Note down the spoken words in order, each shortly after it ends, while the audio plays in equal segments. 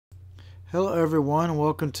Hello everyone,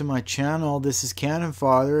 welcome to my channel. This is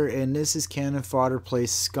CannonFodder and this is CannonFodder Plays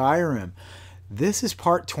Skyrim. This is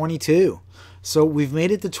part 22. So we've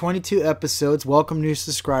made it to 22 episodes. Welcome new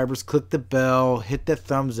subscribers, click the bell, hit that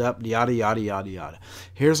thumbs up, yada yada yada yada.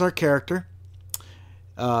 Here's our character.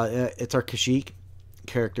 It's our Kashyyyk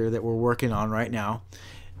character that we're working on right now.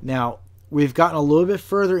 Now, we've gotten a little bit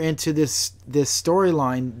further into this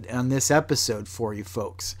storyline on this episode for you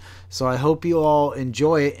folks. So I hope you all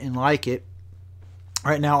enjoy it and like it.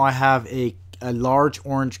 Right now I have a large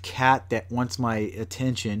orange cat that wants my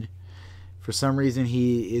attention. For some reason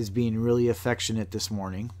he is being really affectionate this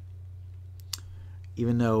morning.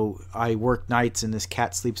 Even though I work nights and this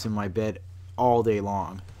cat sleeps in my bed all day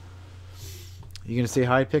long. You gonna say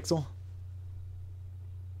hi, Pixel?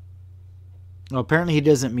 Well, apparently he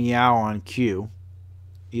doesn't meow on cue,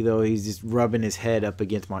 though he's just rubbing his head up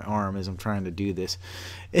against my arm as I'm trying to do this.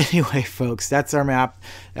 Anyway, folks, that's our map.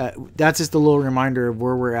 That's just a little reminder of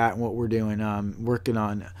where we're at and what we're doing. Working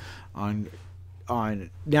on.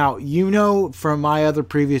 Now, you know from my other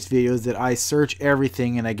previous videos that I search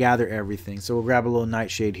everything and I gather everything. So we'll grab a little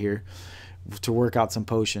nightshade here to work out some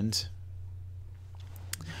potions.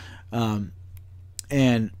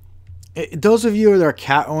 Those of you that are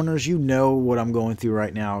cat owners, you know what I'm going through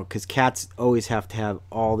right now, because cats always have to have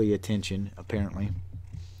all the attention, apparently.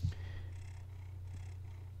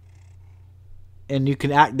 And you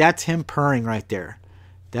can that's him purring right there.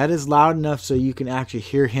 That is loud enough so you can actually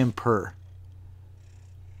hear him purr.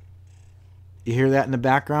 You hear that in the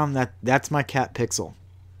background? That's my cat Pixel.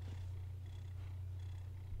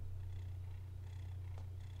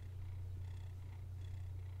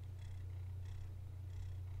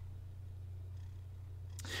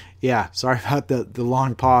 Yeah, sorry about the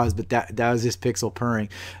long pause, but that was just Pixel purring.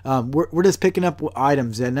 We're just picking up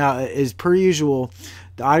items, and now, as per usual,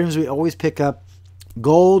 the items we always pick up: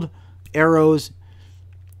 gold, arrows,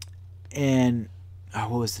 and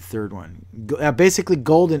what was the third one? Basically,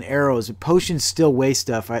 gold and arrows. Potions still weigh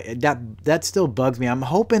stuff. That still bugs me. I'm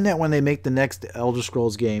hoping that when they make the next Elder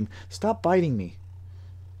Scrolls game, stop biting me.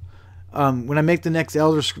 When I make the next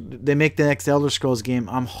Elder Scrolls game,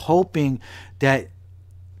 I'm hoping that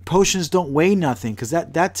potions don't weigh nothing, because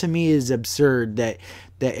that to me is absurd, that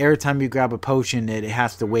every time you grab a potion that it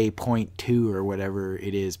has to weigh 0.2 or whatever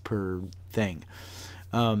it is per thing.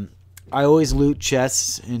 I always loot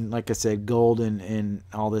chests, and like I said, gold and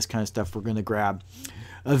all this kind of stuff we're going to grab.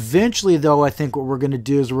 Eventually, though, I think what we're going to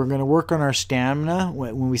do is we're going to work on our stamina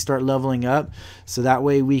when we start leveling up, so that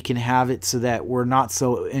way we can have it so that we're not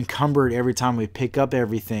so encumbered every time we pick up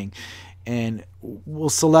everything, and we'll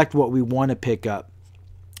select what we want to pick up.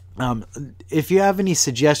 If you have any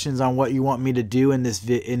suggestions on what you want me to do in these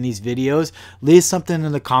videos, leave something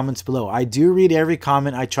in the comments below. I do read every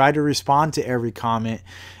comment. I try to respond to every comment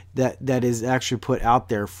that is actually put out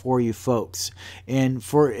there for you folks. And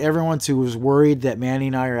for everyone who was worried that Manny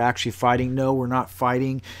and I are actually fighting, no, we're not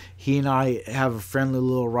fighting. He and I have a friendly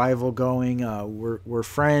little rival going. We're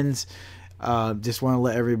friends. Just want to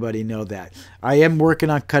let everybody know that. I am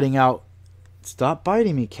working on cutting out... Stop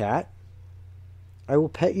biting me, cat. I will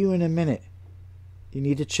pet you in a minute. You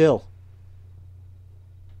need to chill.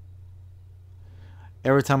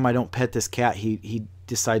 Every time I don't pet this cat, he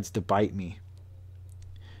decides to bite me.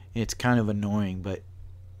 It's kind of annoying, but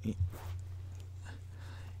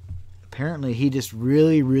apparently he just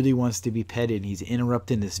really, really wants to be petted. He's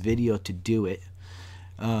interrupting this video to do it.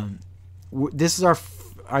 This is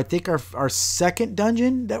I think our second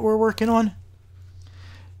dungeon that we're working on.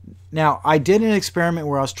 Now, I did an experiment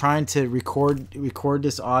where I was trying to record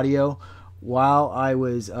this audio while I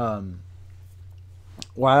was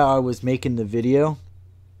making the video.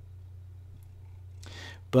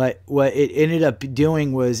 But what it ended up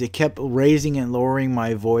doing was it kept raising and lowering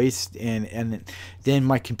my voice, and then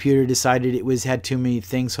my computer decided it had too many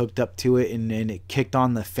things hooked up to it, and it kicked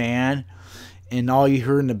on the fan. And all you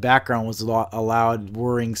heard in the background was a loud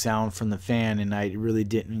whirring sound from the fan, and I really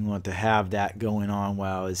didn't want to have that going on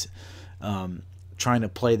while I was trying to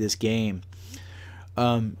play this game.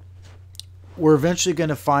 We're eventually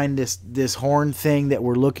going to find this horn thing that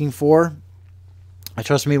we're looking for.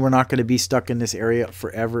 Trust me, we're not going to be stuck in this area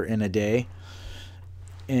forever in a day.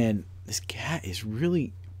 And this cat is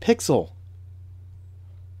really... Pixel!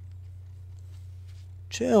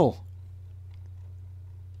 Chill.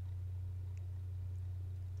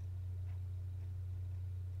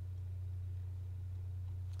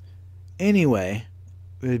 Anyway,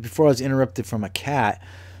 before I was interrupted from a cat,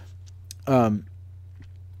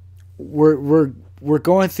 we're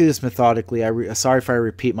going through this methodically. Sorry if I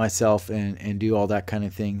repeat myself and do all that kind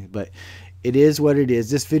of thing, but it is what it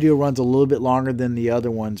is. This video runs a little bit longer than the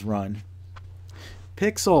other ones run.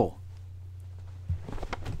 Pixel.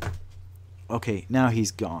 Okay, now he's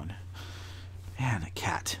gone. Man, a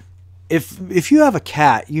cat. If you have a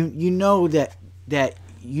cat, you know that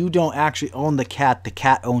you don't actually own the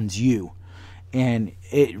cat owns you. And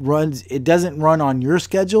it doesn't run on your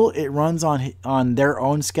schedule, it runs on their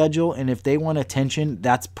own schedule, and if they want attention,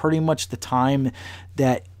 that's pretty much the time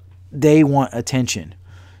that they want attention.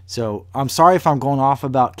 So I'm sorry if I'm going off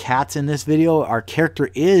about cats in this video. Our character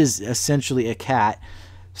is essentially a cat,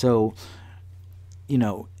 so you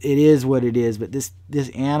know, it is what it is. But this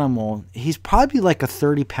animal, he's probably like a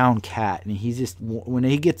 30-pound cat, and he's just, when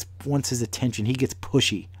he wants his attention, he gets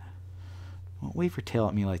pushy. Don't wave your tail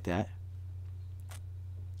at me like that.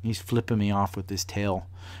 He's flipping me off with his tail.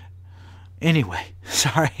 Anyway,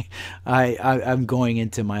 sorry, I'm going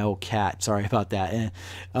into my old cat. Sorry about that.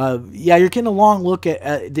 And yeah, you're getting a long look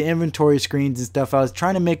at the inventory screens and stuff. I was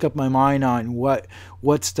trying to make up my mind on what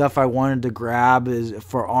stuff I wanted to grab is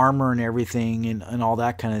for armor and everything and all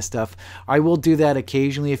that kind of stuff. I will do that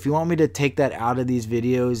occasionally. If you want me to take that out of these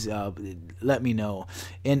videos, let me know.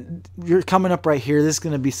 And you're coming up right here. This is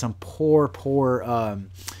going to be some poor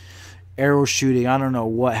arrow shooting. I don't know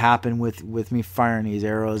what happened with me firing these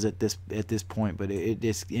arrows at this point, but it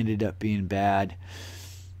just ended up being bad.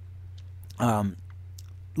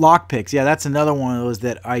 Lockpicks, yeah, that's another one of those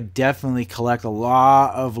that I definitely collect a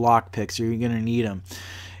lot of lockpicks. You're gonna need them.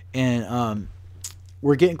 And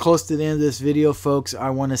we're getting close to the end of this video, folks. I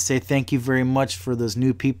want to say thank you very much for those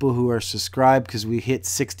new people who are subscribed, because we hit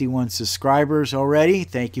 61 subscribers already.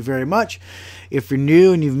 Thank you very much. If you're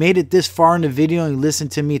new and you've made it this far in the video and you listen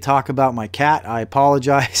to me talk about my cat, I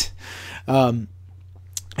apologize.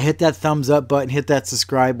 Hit that thumbs up button, hit that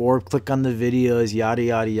subscribe, or click on the videos, yada,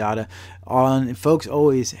 yada, yada. Folks,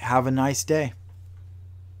 always have a nice day.